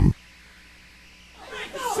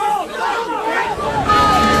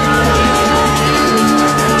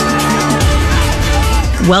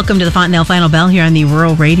Welcome to the Fontanelle Final Bell here on the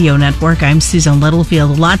Rural Radio Network. I'm Susan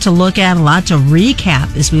Littlefield. A lot to look at, a lot to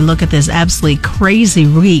recap as we look at this absolutely crazy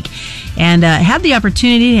week. And had the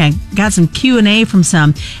opportunity, I got some Q&A from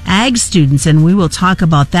some ag students, and we will talk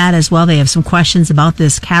about that as well. They have some questions about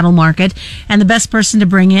this cattle market. And the best person to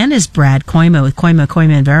bring in is Brad Kooima with Kooima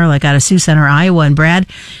and Varilek out of Sioux Center, Iowa. And Brad,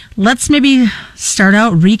 let's maybe start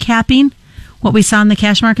out recapping what we saw in the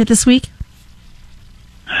cash market this week.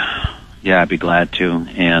 Yeah, I'd be glad to.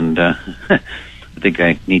 And I think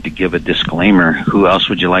I need to give a disclaimer. Who else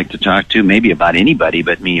would you like to talk to? Maybe about anybody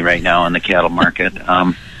but me right now on the cattle market.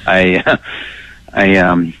 I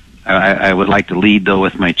would like to lead though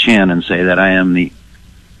with my chin and say that I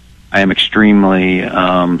am extremely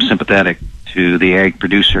sympathetic to the ag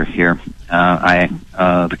producer here.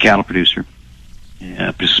 The cattle producer.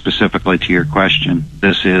 Specifically to your question,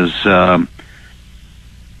 this is.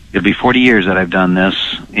 It'll be 40 years that I've done this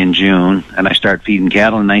in June, and I started feeding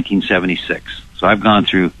cattle in 1976. So I've gone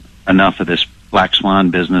through enough of this black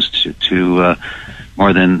swan business to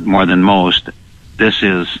more than most. This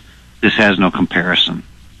has no comparison,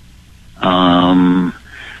 in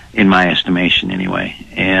my estimation, anyway.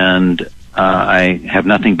 And I have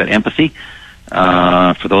nothing but empathy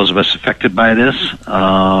for those of us affected by this,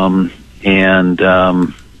 and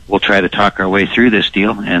we'll try to talk our way through this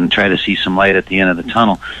deal and try to see some light at the end of the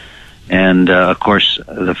tunnel. And, of course,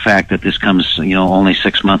 the fact that this comes, only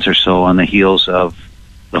 6 months or so on the heels of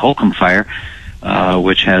the Holcomb fire,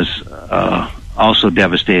 which has also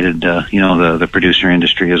devastated, the producer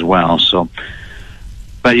industry as well. So,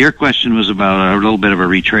 but your question was about a little bit of a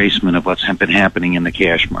retracement of what's been happening in the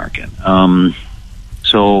cash market.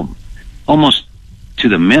 So almost to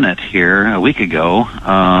the minute here, a week ago,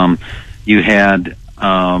 you had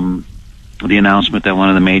the announcement that one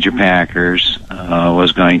of the major packers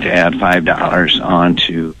was going to add $5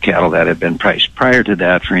 onto cattle that had been priced prior to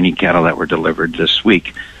that for any cattle that were delivered this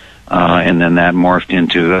week. And then that morphed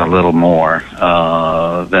into a little more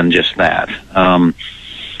than just that.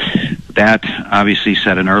 That obviously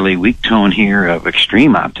set an early week tone here of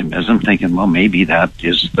extreme optimism, thinking, well, maybe that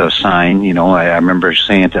is the sign. I remember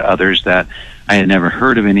saying to others that I had never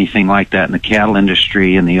heard of anything like that in the cattle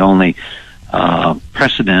industry, and the only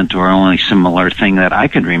precedent or only similar thing that I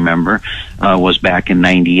could remember was back in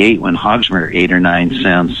 '98 when hogs were 8 or 9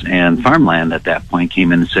 cents, and farmland at that point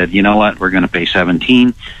came in and said, you know what, we're going to pay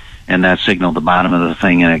 17, and that signaled the bottom of the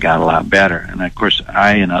thing, and it got a lot better. And of course,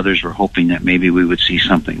 I and others were hoping that maybe we would see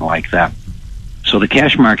something like that. So the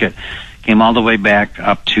cash market came all the way back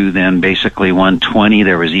up to then basically 120.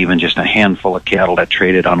 There was even just a handful of cattle that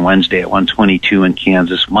traded on Wednesday at 122 in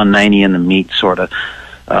Kansas, 190 in the meat sort of.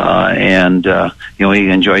 We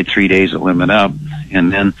enjoyed 3 days at limit up,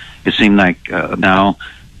 and then it seemed like now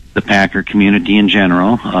the packer community in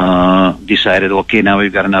general decided, okay, now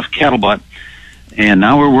we've got enough cattle bought, and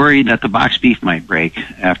now we're worried that the box beef might break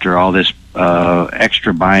after all this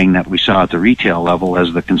extra buying that we saw at the retail level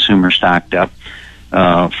as the consumer stocked up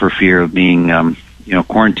for fear of being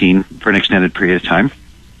quarantined for an extended period of time.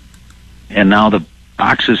 And now the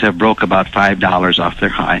boxes have broke about $5 off their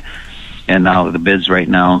high. And now the bids right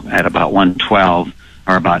now at about 112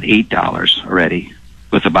 are about $8 already,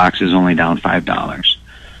 with the boxes only down $5.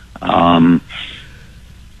 I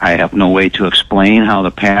have no way to explain how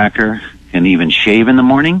the packer can even shave in the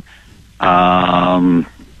morning. I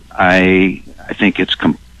think it's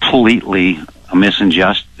completely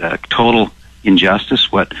a total injustice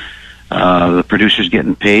what the producer's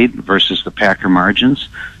getting paid versus the packer margins.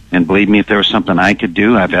 And believe me, if there was something I could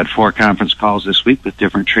do, I've had 4 conference calls this week with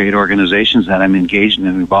different trade organizations that I'm engaged and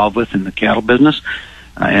involved with in the cattle business,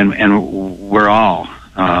 and we're all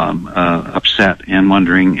upset and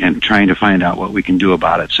wondering and trying to find out what we can do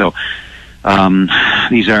about it. So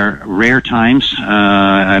these are rare times.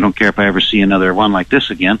 I don't care if I ever see another one like this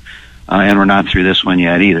again, and we're not through this one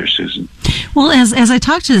yet either, Susan. Well, as I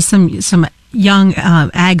talked to some young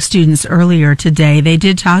ag students earlier today, they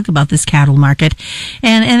did talk about this cattle market,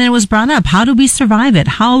 and it was brought up, how do we survive it?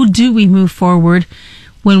 How do we move forward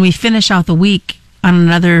when we finish out the week on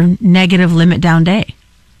another negative limit down day?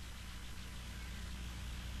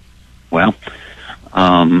 Well,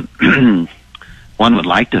 one would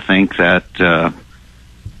like to think that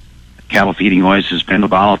cattle feeding always has been a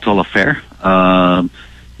volatile affair.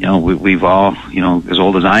 We've all, as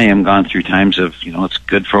old as I am, gone through times of, it's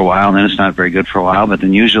good for a while, and then it's not very good for a while. But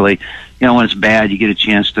then usually, when it's bad, you get a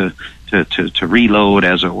chance to reload,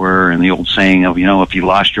 as it were. And the old saying of, if you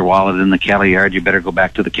lost your wallet in the cattle yard, you better go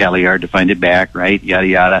back to the cattle yard to find it back, right? Yada,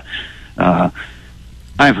 yada.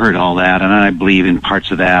 I've heard all that, and I believe in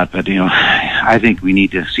parts of that. But, I think we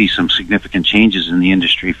need to see some significant changes in the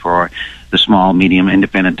industry for the small, medium,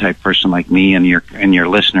 independent type person like me and your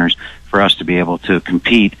listeners, for us to be able to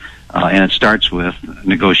compete. And it starts with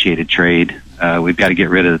negotiated trade. We've got to get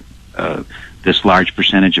rid of this large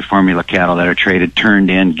percentage of formula cattle that are traded,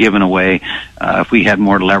 turned in, given away. If we had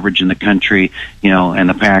more leverage in the country, and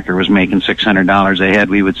the packer was making $600 a head,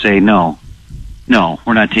 we would say no,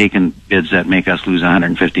 we're not taking bids that make us lose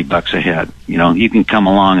 $150 a head. You can come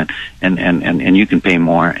along and you can pay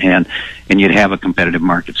more, and you'd have a competitive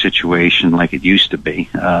market situation like it used to be.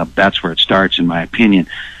 That's where it starts, in my opinion.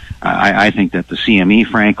 I think that the CME,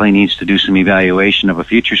 frankly, needs to do some evaluation of a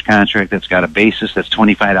futures contract that's got a basis that's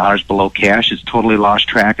 $25 below cash. It's totally lost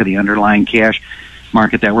track of the underlying cash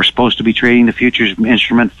market that we're supposed to be trading the futures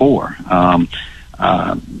instrument for.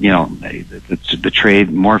 The trade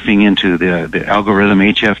morphing into the algorithm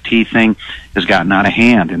HFT thing has gotten out of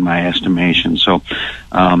hand, in my estimation. So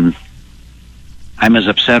I'm as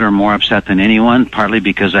upset or more upset than anyone, partly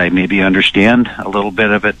because I maybe understand a little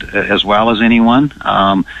bit of it as well as anyone.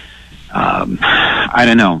 I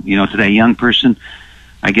don't know. To that young person,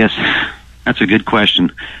 I guess that's a good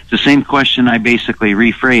question. It's the same question I basically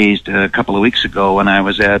rephrased a couple of weeks ago when I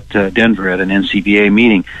was at Denver at an NCBA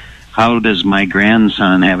meeting. How does my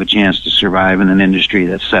grandson have a chance to survive in an industry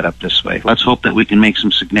that's set up this way? Let's hope that we can make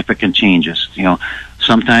some significant changes.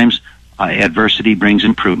 Sometimes adversity brings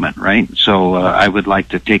improvement, right? So I would like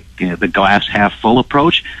to take the glass half full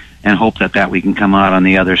approach and hope that we can come out on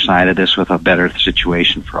the other side of this with a better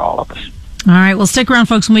situation for all of us. All right, well, stick around,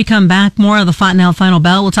 folks. When we come back, more of the Fontanelle Final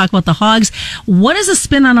Bell. We'll talk about the hogs. What does the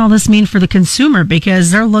spin on all this mean for the consumer? Because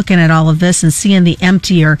they're looking at all of this and seeing the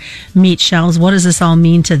emptier meat shelves. What does this all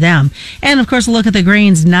mean to them? And, of course, look at the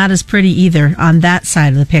grains. Not as pretty either on that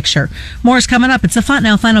side of the picture. More is coming up. It's the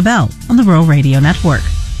Fontanelle Final Bell on the Rural Radio Network.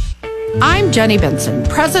 I'm Jenny Benson,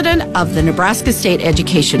 president of the Nebraska State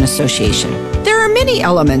Education Association. There are many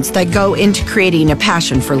elements that go into creating a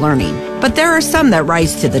passion for learning, but there are some that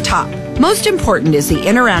rise to the top. Most important is the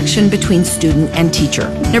interaction between student and teacher.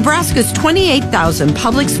 Nebraska's 28,000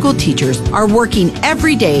 public school teachers are working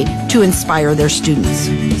every day to inspire their students.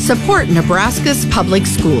 Support Nebraska's public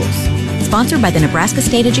schools. Sponsored by the Nebraska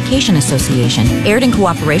State Education Association, aired in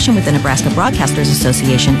cooperation with the Nebraska Broadcasters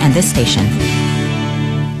Association and this station.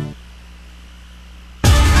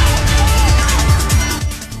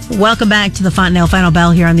 Welcome back to the Fontanelle Final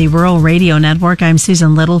Bell here on the Rural Radio Network. I'm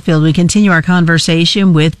Susan Littlefield. We continue our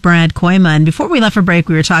conversation with Brad Kooima. And before we left for break,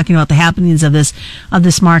 we were talking about the happenings of this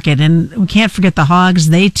market. And we can't forget the hogs.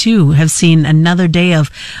 They too have seen another day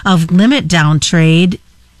of limit down trade.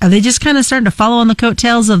 Are they just kind of starting to follow on the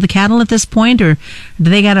coattails of the cattle at this point, or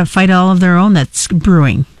do they got to fight all of their own that's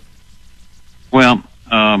brewing? Well,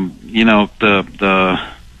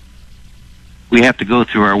 we have to go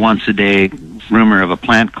through our once a day rumor of a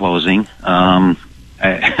plant closing.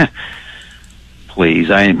 Please,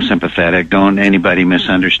 I am sympathetic. Don't anybody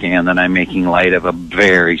misunderstand that I'm making light of a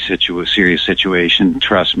very serious situation.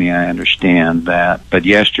 Trust me, I understand that. But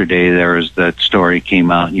yesterday there was that story came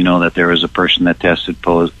out, that there was a person that tested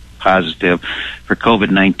positive for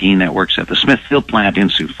COVID-19 that works at the Smithfield plant in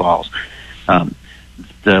Sioux Falls.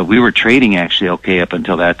 We were trading actually okay up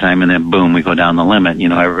until that time, and then boom, we go down the limit.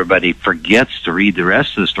 Everybody forgets to read the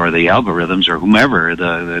rest of the story. The algorithms or whomever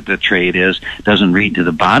the trade is doesn't read to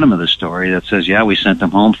the bottom of the story that says, yeah, we sent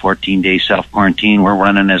them home, 14-day self-quarantine. We're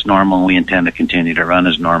running as normal, and we intend to continue to run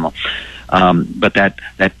as normal. But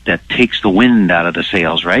that takes the wind out of the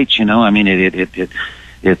sails, right?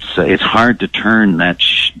 It's hard to turn that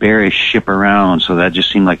bearish ship around, so that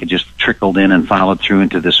just seemed like it just trickled in and followed through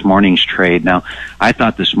into this morning's trade. Now, I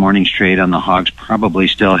thought this morning's trade on the hogs probably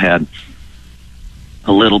still had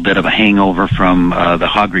a little bit of a hangover from the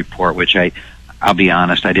hog report, which I'll be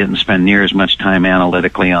honest, I didn't spend near as much time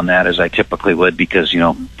analytically on that as I typically would, because,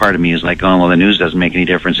 part of me is like, oh, well, the news doesn't make any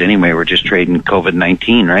difference anyway. We're just trading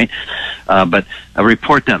COVID-19, right? But a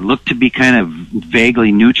report that looked to be kind of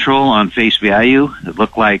vaguely neutral on face value, it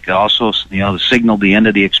looked like also, signaled the end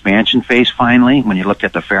of the expansion phase finally when you look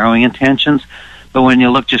at the farrowing intentions. But when you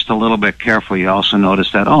look just a little bit careful, you also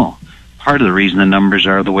notice that, part of the reason the numbers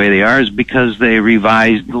are the way they are is because they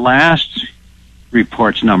revised the last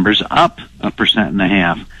reports numbers up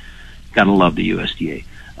 1.5%. Gotta love the USDA.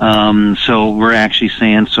 So we're actually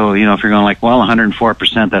saying, if you're going like, well,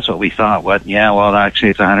 104%, that's what we thought. What? Yeah, well, actually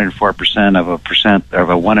it's 104% of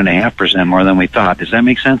 1.5% more than we thought. Does that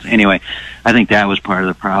make sense? Anyway, I think that was part of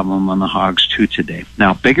the problem on the hogs too today.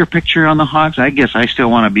 Now, bigger picture on the hogs, I guess I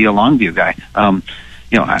still want to be a Longview guy.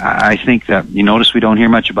 I think that you notice we don't hear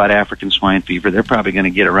much about African swine fever. They're probably going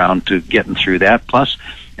to get around to getting through that. Plus,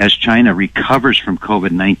 as China recovers from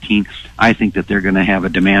COVID-19, I think that they're going to have a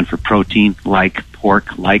demand for protein like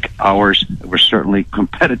pork, like ours. We're certainly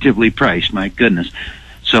competitively priced, my goodness.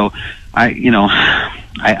 So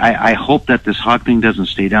I hope that this hog thing doesn't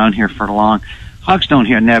stay down here for long. Hogs don't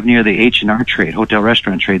have near the H&R trade, hotel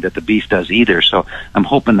restaurant trade, that the beef does either. So I'm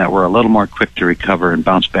hoping that we're a little more quick to recover and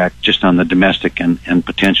bounce back just on the domestic and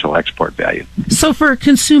potential export value. So for a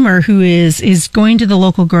consumer who is going to the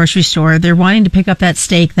local grocery store, they're wanting to pick up that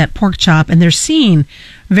steak, that pork chop, and they're seeing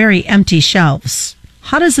very empty shelves.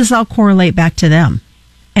 How does this all correlate back to them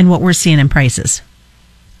and what we're seeing in prices?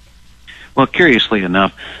 Well, curiously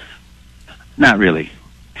enough, not really.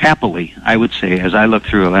 Happily, I would say, as I look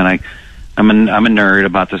through, and I'm a nerd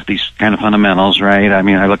about these kind of fundamentals, right? I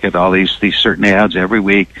mean, I look at all these certain ads every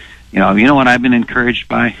week. You know what I've been encouraged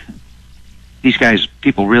by? These guys,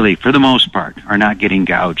 people really, for the most part, are not getting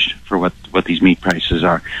gouged for what these meat prices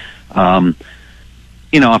are.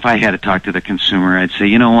 If I had to talk to the consumer, I'd say,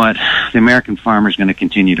 you know what? The American farmer is going to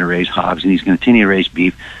continue to raise hogs, and he's going to continue to raise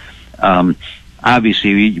beef.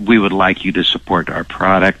 Obviously, we would like you to support our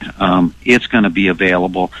product. It's going to be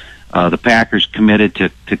available. The Packers committed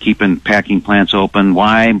to keeping packing plants open.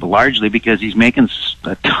 Why? Largely because he's making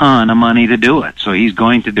a ton of money to do it. So he's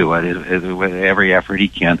going to do it with every effort he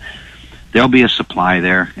can. There'll be a supply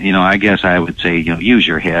there. I guess I would say, use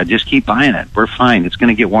your head. Just keep buying it. We're fine. It's going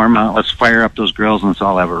to get warm out. Let's fire up those grills and let's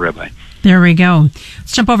all have a ribeye. There we go.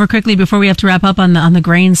 Let's jump over quickly before we have to wrap up on the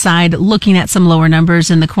grain side, looking at some lower numbers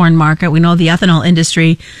in the corn market. We know the ethanol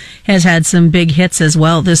industry has had some big hits as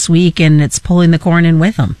well this week, and it's pulling the corn in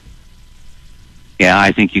with them. Yeah,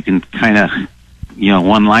 I think you can kind of,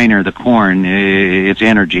 one-liner the corn, it's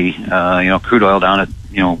energy. Crude oil down at,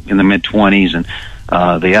 in the mid-20s, and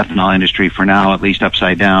the ethanol industry for now, at least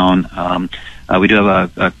upside down. We do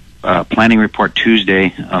have a planning report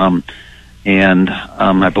Tuesday, and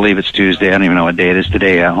I believe it's Tuesday. I don't even know what day it is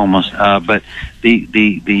today, almost. But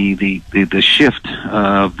the shift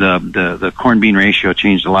of the corn bean ratio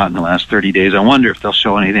changed a lot in the last 30 days. I wonder if they'll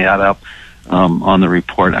show anything that up on the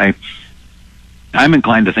report. I'm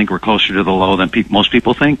inclined to think we're closer to the low than most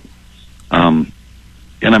people think. And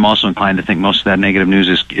I'm also inclined to think most of that negative news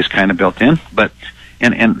is kind of built in. But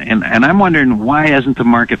and I'm wondering, why hasn't the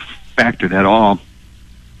market factored at all?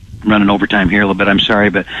 Running overtime here a little bit, I'm sorry,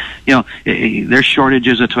 but there's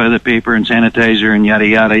shortages of toilet paper and sanitizer and yada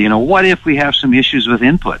yada. What if we have some issues with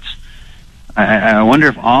inputs? I wonder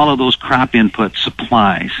if all of those crop input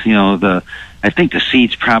supplies, I think the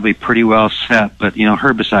seed's probably pretty well set, but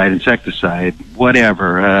herbicide, insecticide,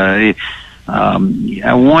 whatever.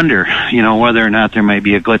 I wonder, whether or not there might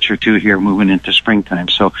be a glitch or two here moving into springtime.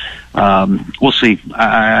 So we'll see.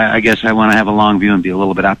 I guess I want to have a long view and be a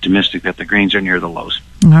little bit optimistic that the grains are near the lows.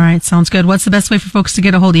 All right, sounds good. What's the best way for folks to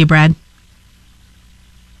get a hold of you, Brad?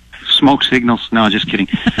 Smoke signals? No, just kidding.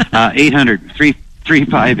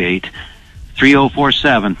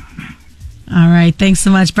 800-358-3047. All right, thanks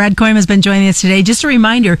so much. Brad Kooima has been joining us today. Just a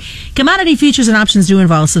reminder, commodity futures and options do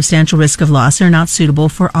involve substantial risk of loss. They're not suitable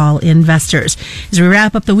for all investors. As we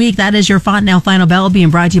wrap up the week, that is your Fontanelle Final Bell, being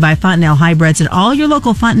brought to you by Fontanelle Hybrids and all your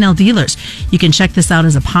local Fontanelle dealers. You can check this out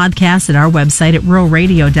as a podcast at our website at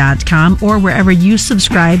ruralradio.com or wherever you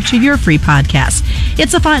subscribe to your free podcast.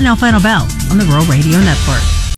 It's a Fontanelle Final Bell on the Rural Radio Network.